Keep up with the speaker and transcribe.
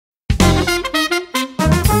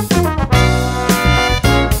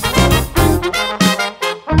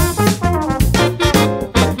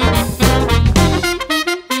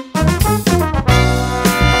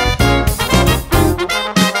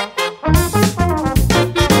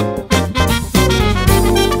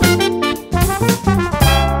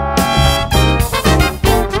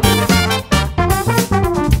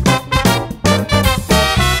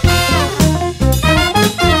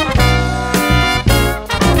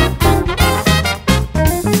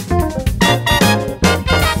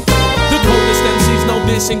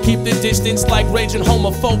distance like raging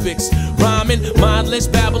homophobics. Rhyming, mindless,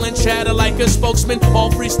 babbling, chatter like a spokesman.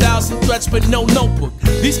 All freestyles and threats, but no notebook.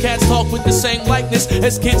 These cats talk with the same likeness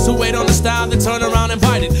as kids who wait on the style to turn around and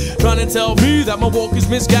bite it. Trying to tell me that my walk is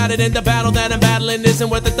misguided and the battle that I'm battling isn't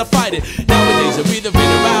worth it to fight it. Nowadays I either in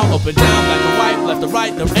or out, up and down, black or white, left or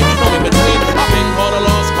right, there ain't no in between. I've been called a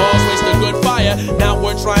lost cause, waste a good fire. Now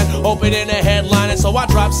we're trying, opening a headline, and so I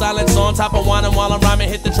drop silence on top of whining while I'm rhyming.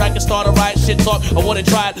 Hit the track and start a riot. Shit talk, I wouldn't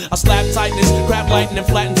try it. I slap tightness, grab lightning and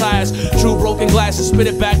flatten tires. True broken glasses, spit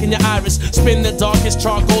it back in your iris. Spin the darkest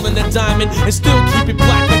charcoal in the diamond and still keep it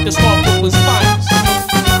black like the star Brooklyn's finest.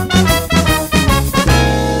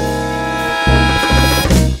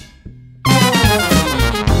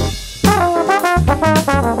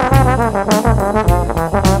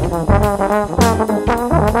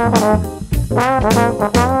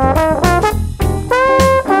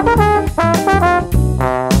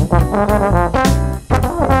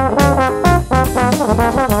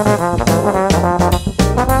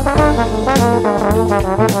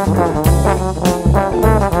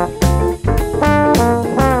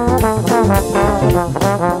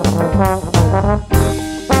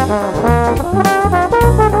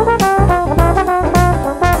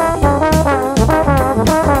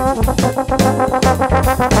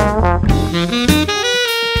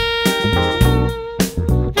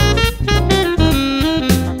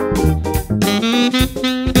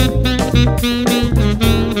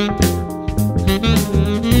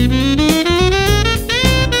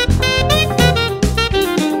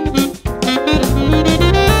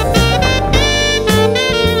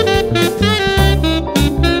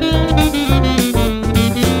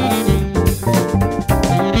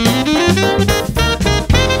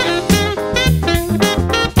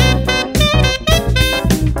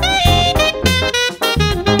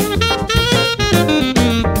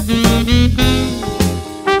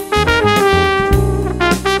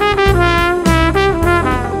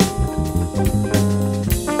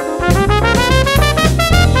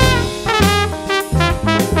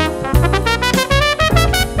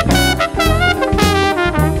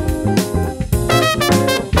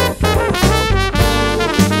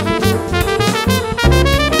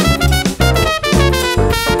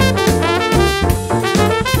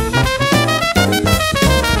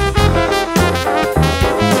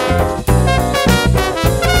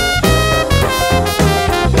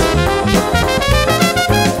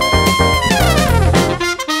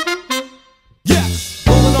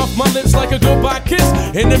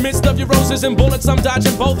 In the midst of your roses and bullets, I'm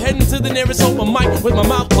dodging both, heading to the nearest open mic with my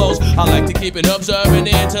mouth closed. I like to keep it observant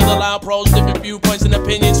into the loud pros, different viewpoints and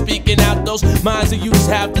opinions, speaking out those minds of use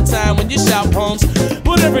half the time when you shout poems.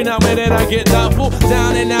 But every now and then I get doubtful,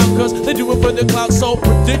 down and out, cause they do it for the clout, so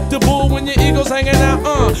predictable when your ego's hanging out.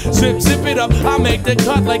 Zip it up, I make the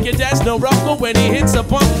cut like your dad's no ruffle when he hits a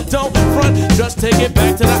bump. Don't front, just take it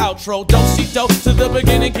back to the outro. Don't see dope to the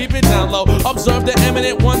beginning, keep it down low. Observe the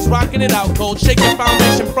eminent ones rocking it out cold. Shake your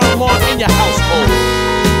foundation from more in your household.